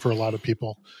conversation for a lot of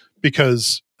people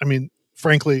because,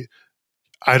 frankly,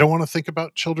 I don't want to think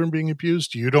about children being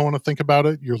abused. You don't want to think about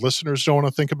it. Your listeners don't want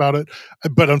to think about it.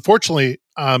 But unfortunately,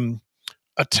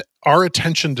 our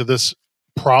attention to this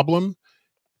problem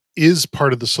is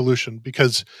part of the solution,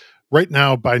 because right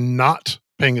now, by not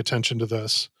paying attention to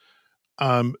this,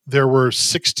 there were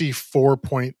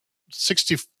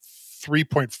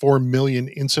 63.4 million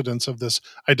incidents of this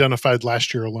identified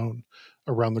last year alone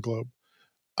around the globe.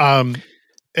 And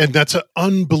that's an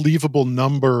unbelievable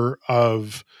number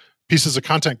of pieces of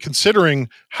content, considering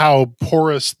how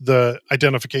porous the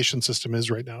identification system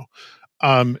is right now.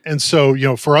 And so,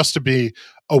 for us to be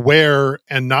aware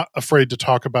and not afraid to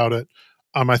talk about it,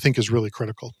 I think is really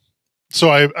critical. So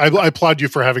I applaud you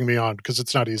for having me on, because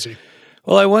it's not easy.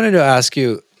 Well, I wanted to ask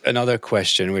you another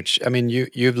question, which,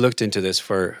 you've looked into this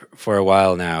for a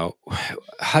while now.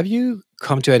 Have you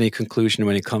come to any conclusion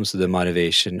when it comes to the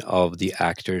motivation of the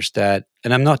actors that,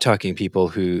 and I'm not talking people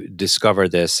who discover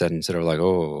this and sort of like,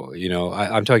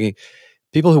 I'm talking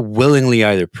people who willingly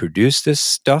either produce this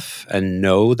stuff and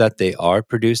know that they are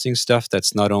producing stuff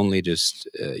that's not only just,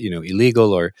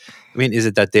 illegal, or, is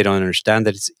it that they don't understand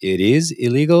that it is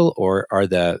illegal, or are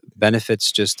the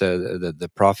benefits just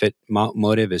the profit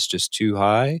motive is just too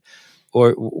high?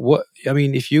 Or what,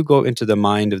 if you go into the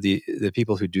mind of the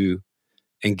people who do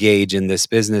engage in this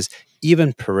business,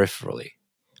 even peripherally,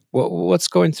 what's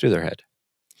going through their head?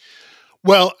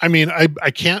 Well,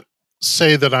 I can't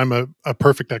say that I'm a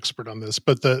perfect expert on this,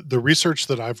 but the research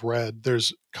that I've read,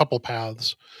 there's a couple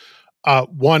paths.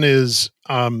 One is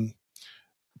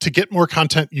to get more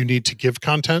content, you need to give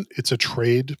content. It's a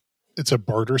trade. It's a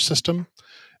barter system.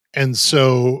 And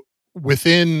so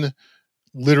within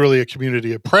literally a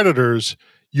community of predators,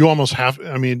 you almost have,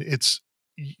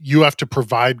 you have to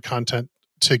provide content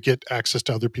to get access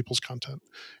to other people's content.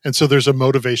 And so there's a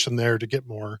motivation there to get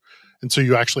more. And so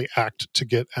you actually act to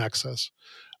get access.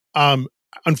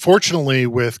 Unfortunately,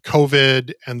 with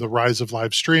COVID and the rise of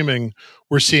live streaming,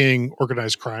 we're seeing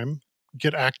organized crime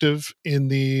get active in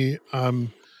the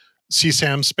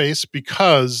CSAM space,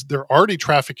 because they're already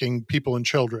trafficking people and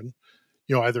children,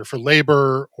 either for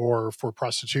labor or for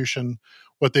prostitution.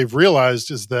 What they've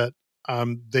realized is that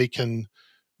they can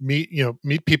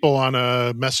meet people on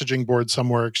a messaging board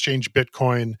somewhere, exchange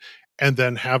Bitcoin, and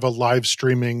then have a live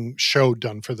streaming show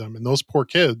done for them. And those poor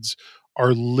kids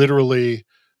are literally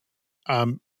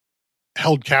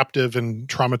held captive and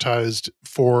traumatized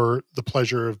for the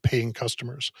pleasure of paying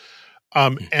customers.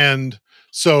 And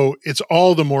so it's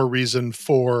all the more reason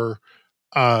for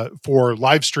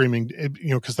live streaming,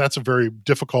 because that's a very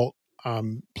difficult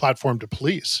platform to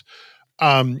police.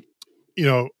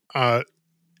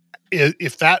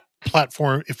 If that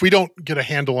platform, if we don't get a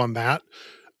handle on that,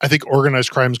 I think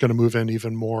organized crime is going to move in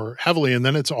even more heavily, and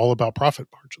then it's all about profit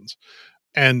margins.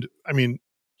 And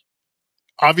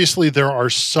obviously there are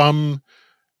some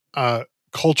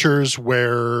cultures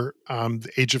where the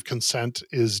age of consent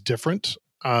is different,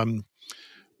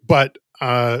 but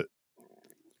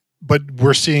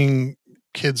we're seeing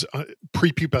kids,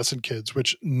 prepubescent kids,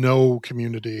 which no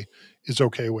community is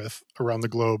okay with around the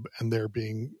globe, and they're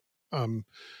being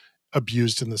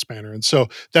abused in this manner. And so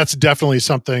that's definitely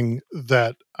something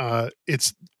that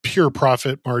it's pure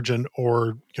profit margin,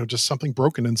 or just something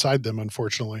broken inside them,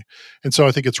 unfortunately. And so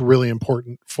I think it's really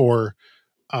important for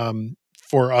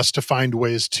us to find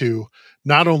ways to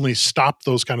not only stop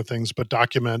those kind of things, but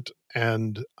document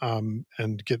and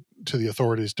get to the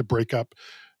authorities to break up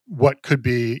what could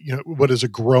be, what is a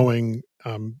growing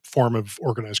form of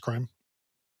organized crime.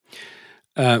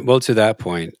 Well, to that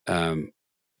point,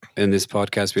 in this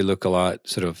podcast, we look a lot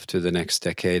sort of to the next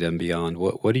decade and beyond.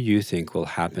 What do you think will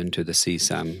happen to the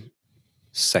CSAM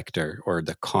sector, or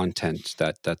the content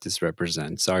that this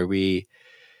represents? Are we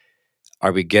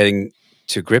getting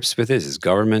to grips with this? Is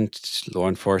government, law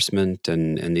enforcement,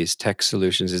 and these tech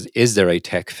solutions, is there a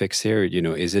tech fix here?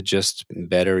 Is it just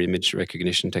better image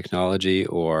recognition technology,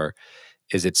 or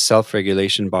is it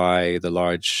self-regulation by the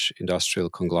large industrial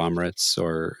conglomerates,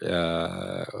 or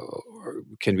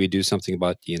can we do something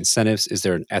about the incentives? Is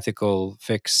there an ethical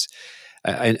fix?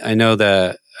 I know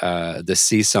the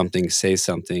see something, say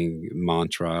something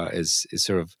mantra is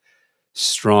sort of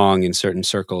strong in certain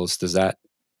circles. Does that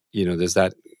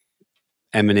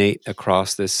emanate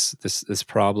across this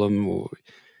problem?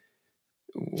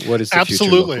 What does the future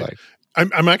Absolutely. look like?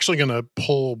 I'm actually going to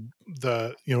pull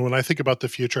when I think about the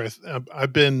future,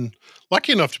 I've been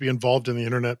lucky enough to be involved in the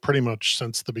internet pretty much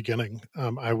since the beginning.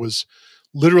 I was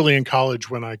literally in college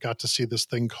when I got to see this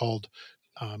thing called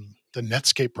the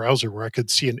Netscape browser, where I could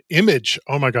see an image.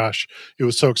 Oh my gosh, it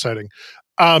was so exciting.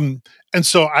 And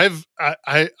so I've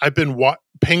been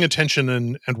paying attention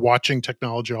and watching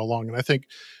technology all along, and I think,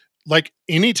 like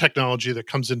any technology that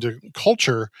comes into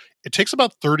culture, it takes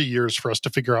about 30 years for us to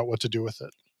figure out what to do with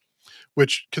it,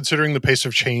 which, considering the pace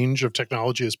of change of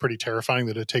technology, is pretty terrifying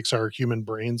that it takes our human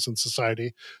brains and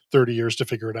society 30 years to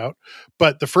figure it out.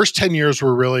 But the first 10 years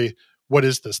were really, what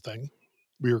is this thing?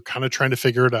 We were kind of trying to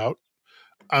figure it out.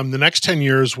 The next 10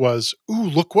 years was, ooh,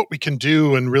 look what we can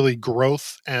do, and really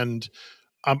growth and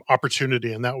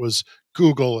opportunity. And that was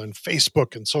Google and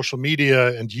Facebook and social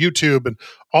media and YouTube and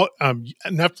all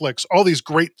Netflix, all these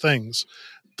great things.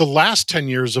 The last 10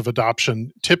 years of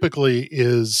adoption typically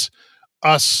is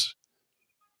us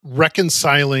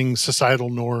reconciling societal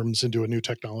norms into a new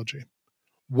technology.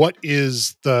 What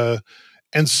is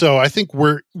and so I think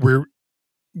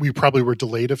we probably were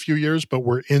delayed a few years, but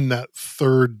we're in that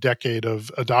third decade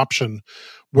of adoption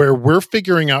where we're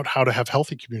figuring out how to have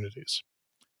healthy communities.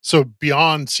 So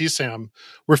beyond CSAM,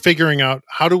 we're figuring out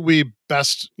how do we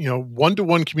best,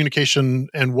 one-to-one communication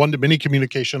and one-to-many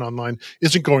communication online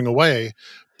isn't going away,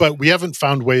 but we haven't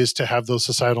found ways to have those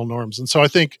societal norms. And so I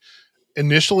think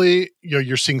initially,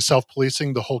 you're seeing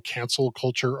self-policing. The whole cancel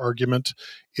culture argument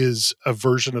is a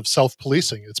version of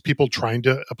self-policing. It's people trying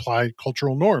to apply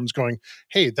cultural norms, going,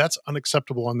 "Hey, that's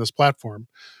unacceptable on this platform."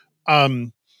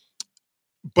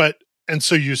 And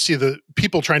so you see the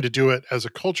people trying to do it as a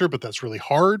culture, but that's really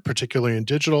hard, particularly in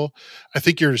digital. I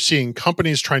think you're seeing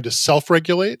companies trying to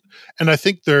self-regulate, and I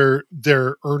think they're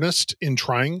earnest in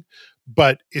trying,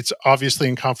 but it's obviously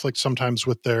in conflict sometimes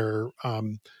with their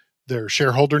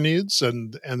shareholder needs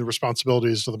and the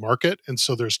responsibilities to the market, and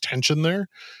so there's tension there.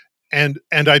 And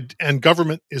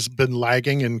government has been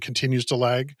lagging and continues to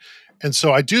lag, and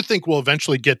so I do think we'll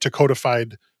eventually get to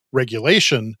codified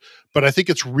regulation, but I think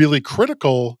it's really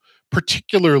critical,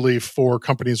 particularly for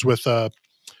companies with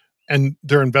and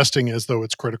they're investing as though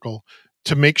it's critical,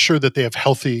 to make sure that they have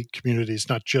healthy communities,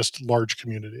 not just large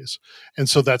communities. And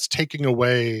so that's taking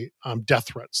away death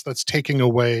threats, that's taking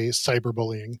away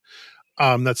cyberbullying,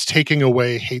 that's taking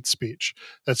away hate speech,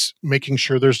 that's making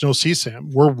sure there's no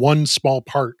CSAM. We're one small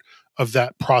part of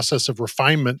that process of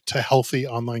refinement to healthy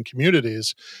online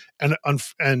communities.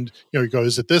 And you go,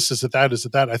 is it this? Is it that? Is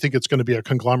it that? I think it's going to be a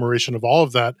conglomeration of all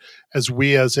of that as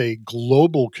we, as a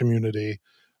global community,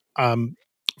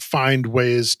 find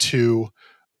ways to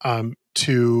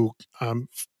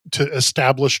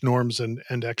establish norms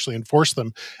and actually enforce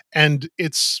them. And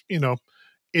it's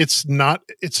not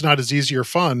as easy or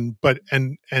fun, but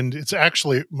and it's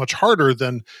actually much harder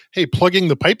than, hey, plugging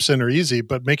the pipes in are easy,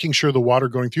 but making sure the water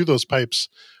going through those pipes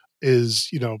is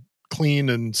clean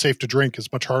and safe to drink is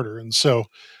much harder. And so,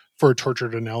 for a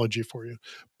tortured analogy for you,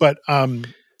 but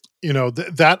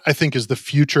that I think is the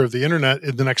future of the internet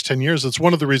in the next 10 years. It's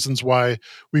one of the reasons why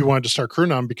we wanted to start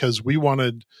Chronon, because we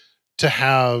wanted to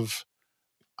have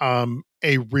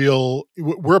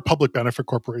we're a public benefit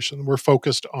corporation. We're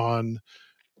focused on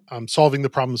solving the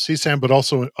problem of CSAM, but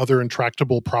also other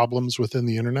intractable problems within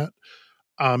the internet.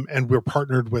 And we're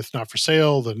partnered with Not for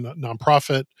Sale, the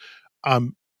nonprofit.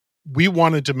 We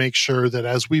wanted to make sure that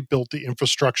as we built the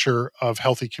infrastructure of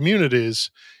healthy communities,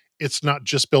 it's not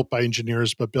just built by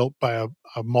engineers, but built by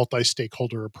a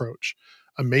multi-stakeholder approach.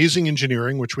 Amazing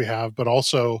engineering, which we have, but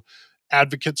also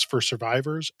advocates for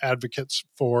survivors, advocates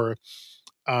for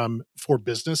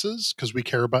businesses, because we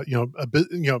care about,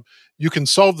 you can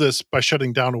solve this by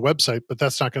shutting down a website, but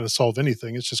that's not going to solve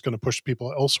anything. It's just going to push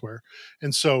people elsewhere.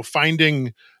 And so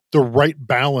finding the right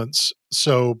balance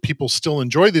so people still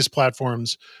enjoy these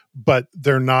platforms, but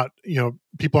they're not,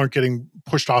 people aren't getting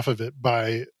pushed off of it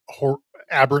by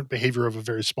aberrant behavior of a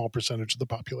very small percentage of the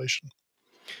population.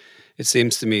 It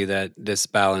seems to me that this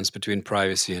balance between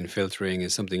privacy and filtering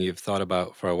is something you've thought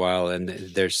about for a while,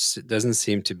 and doesn't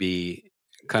seem to be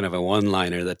kind of a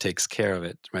one-liner that takes care of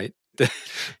it, right?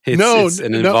 It's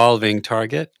an evolving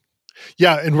target.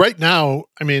 Yeah, and right now,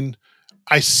 I mean,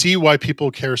 I see why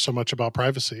people care so much about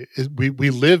privacy. We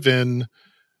live in,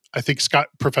 I think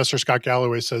Professor Scott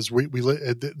Galloway says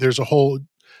there's a whole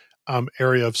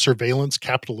area of surveillance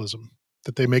capitalism,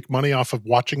 that they make money off of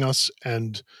watching us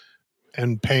and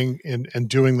paying and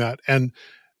doing that. And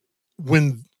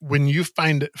when you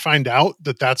find out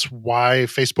that that's why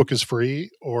Facebook is free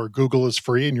or Google is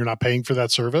free and you're not paying for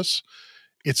that service,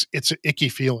 it's an icky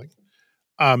feeling.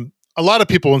 a lot of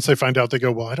people, once they find out, they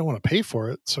go, well, I don't want to pay for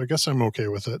it, so I guess I'm okay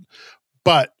with it.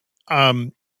 But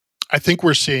I think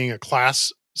we're seeing a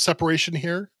class separation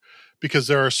here, because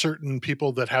there are certain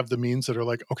people that have the means that are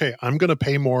like, okay, I'm going to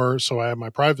pay more so I have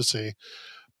my privacy.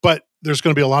 But there's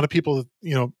going to be a lot of people that,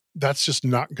 you know, that's just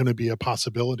not going to be a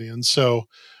possibility. And so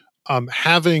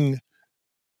having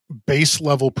base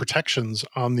level protections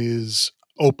on these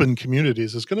open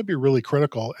communities is going to be really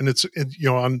critical. And it's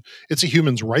a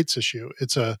human rights issue.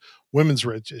 It's a women's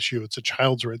rights issue. It's a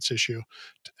child's rights issue.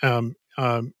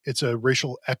 It's a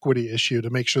racial equity issue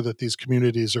to make sure that these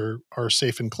communities are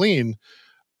safe and clean.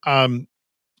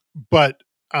 But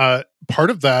part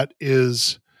of that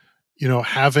is, you know,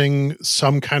 having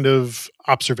some kind of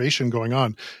observation going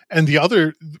on. And the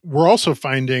other, we're also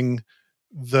finding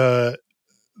the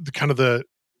kind of the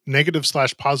negative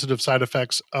 / positive side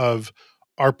effects of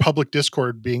our public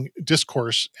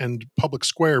discourse and public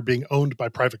square being owned by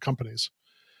private companies.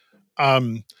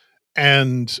 And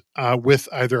with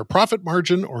either a profit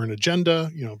margin or an agenda,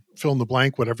 you know, fill in the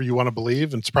blank, whatever you want to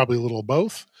believe. And it's probably a little of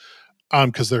both.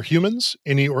 Because they're humans.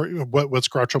 What's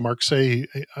Groucho Marx say?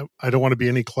 I don't want to be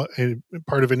any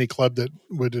part of any club that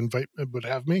would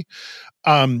have me.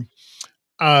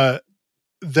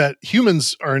 That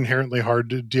humans are inherently hard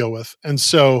to deal with, and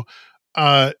so,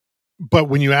 but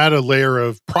when you add a layer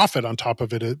of profit on top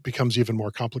of it, it becomes even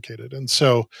more complicated. And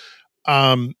so,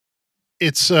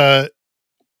 it's I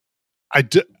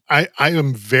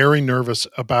am very nervous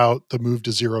about the move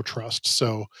to zero trust.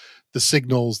 So the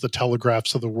Signals, the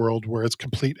Telegraphs of the world, where it's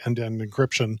complete end-to-end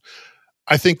encryption.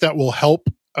 I think that will help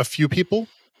a few people,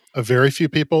 a very few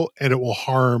people, and it will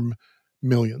harm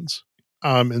millions.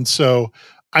 And so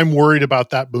I'm worried about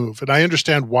that move. And I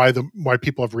understand why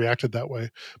people have reacted that way,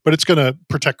 but it's going to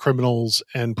protect criminals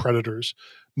and predators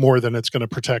more than it's going to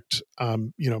protect,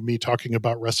 me talking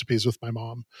about recipes with my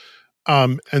mom.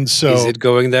 And so, is it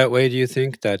going that way? Do you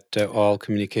think that all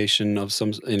communication of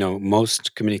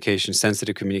most communication,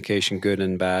 sensitive communication, good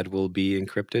and bad, will be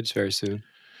encrypted very soon?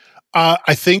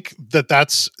 I think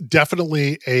that's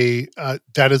definitely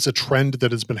that is a trend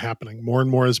that has been happening. More and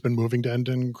more has been moving to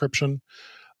end-to-end encryption,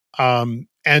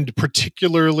 and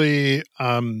particularly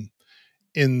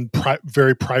in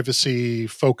very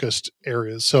privacy-focused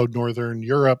areas. So Northern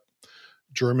Europe,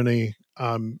 Germany,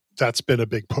 that's been a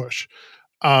big push.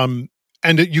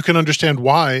 And you can understand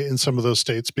why in some of those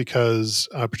states, because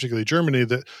particularly Germany,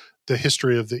 the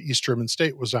history of the East German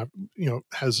state was not,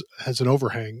 has an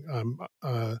overhang.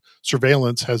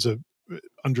 Surveillance has a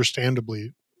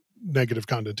understandably negative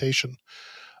connotation.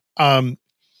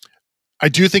 I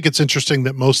do think it's interesting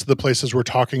that most of the places we're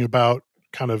talking about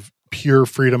kind of pure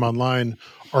freedom online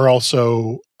are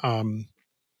also, how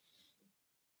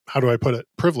do I put it,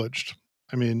 privileged.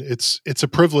 I mean, it's a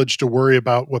privilege to worry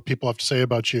about what people have to say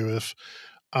about you. If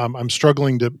I'm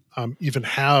struggling to even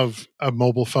have a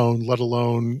mobile phone, let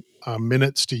alone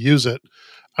minutes to use it,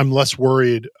 I'm less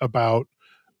worried about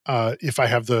if I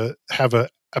have a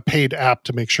paid app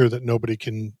to make sure that nobody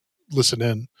can listen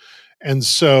in. And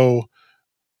so,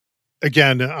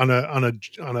 again, on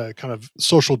a kind of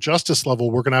social justice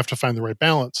level, we're going to have to find the right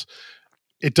balance.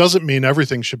 It doesn't mean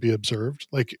everything should be observed.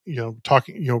 Like,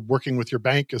 working with your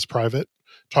bank is private.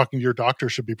 Talking to your doctor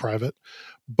should be private.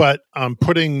 But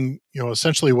putting,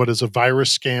 essentially what is a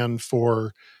virus scan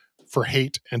for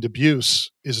hate and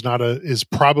abuse is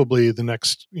probably the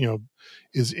next,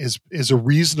 is a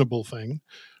reasonable thing.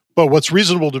 But what's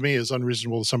reasonable to me is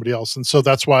unreasonable to somebody else. And so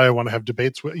that's why I want to have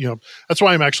debates with, that's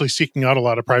why I'm actually seeking out a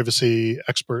lot of privacy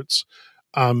experts,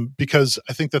 because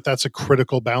I think that's a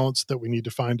critical balance that we need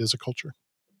to find as a culture.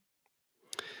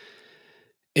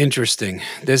 Interesting.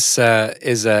 This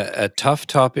is a tough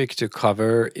topic to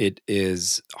cover. It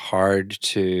is hard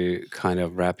to kind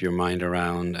of wrap your mind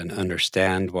around and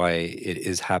understand why it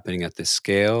is happening at this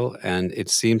scale. And it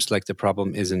seems like the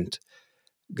problem isn't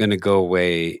going to go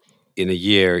away in a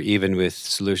year, even with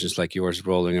solutions like yours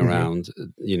rolling around.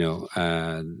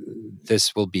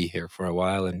 This will be here for a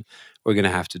while, and we're going to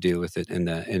have to deal with it in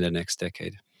the next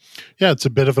decade. Yeah, it's a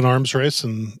bit of an arms race,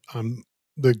 and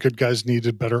the good guys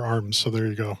needed better arms. So there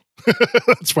you go.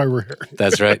 That's why we're here.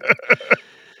 That's right.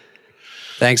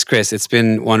 Thanks, Chris. It's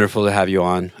been wonderful to have you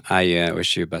on. I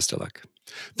wish you best of luck.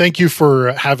 Thank you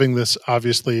for having this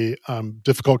obviously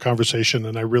difficult conversation.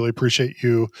 And I really appreciate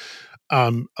you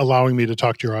allowing me to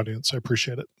talk to your audience. I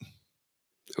appreciate it.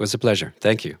 It was a pleasure.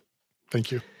 Thank you.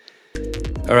 Thank you.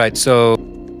 All right. So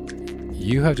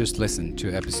you have just listened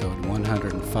to episode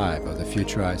 105 of the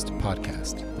Futurized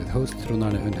podcast with host Trond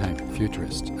Arne Undheim,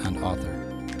 futurist and author.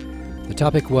 The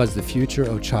topic was the future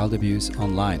of child abuse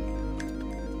online.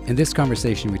 In this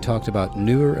conversation, we talked about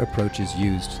newer approaches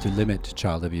used to limit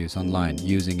child abuse online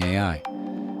using AI.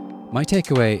 My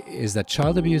takeaway is that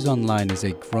child abuse online is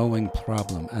a growing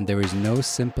problem and there is no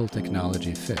simple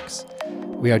technology fix.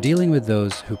 We are dealing with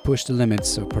those who push the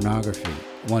limits of pornography,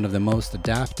 one of the most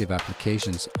adaptive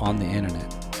applications on the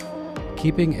internet.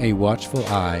 Keeping a watchful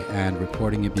eye and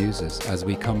reporting abuses as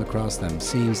we come across them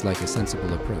seems like a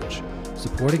sensible approach.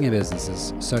 Supporting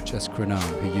businesses such as Chronom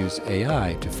who use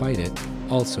AI to fight it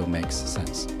also makes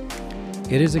sense.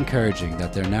 It is encouraging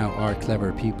that there now are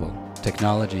clever people,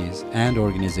 technologies, and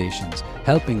organizations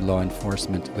helping law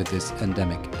enforcement with this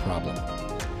endemic problem.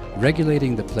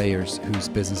 Regulating the players whose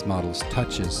business models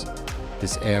touches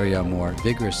this area more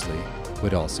vigorously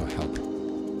would also help.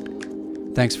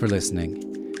 Thanks for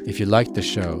listening. If you liked the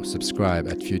show, subscribe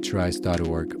at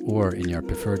futurize.org or in your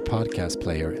preferred podcast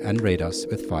player and rate us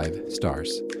with 5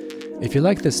 stars. If you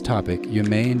like this topic, you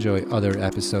may enjoy other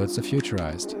episodes of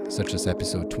Futurized, such as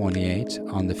episode 28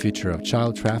 on the future of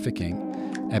child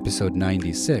trafficking, episode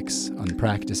 96 on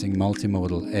practicing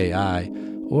multimodal AI,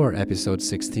 or episode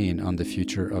 16 on the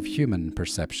future of human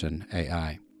perception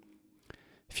AI.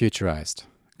 Futurized,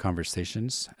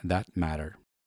 conversations that matter.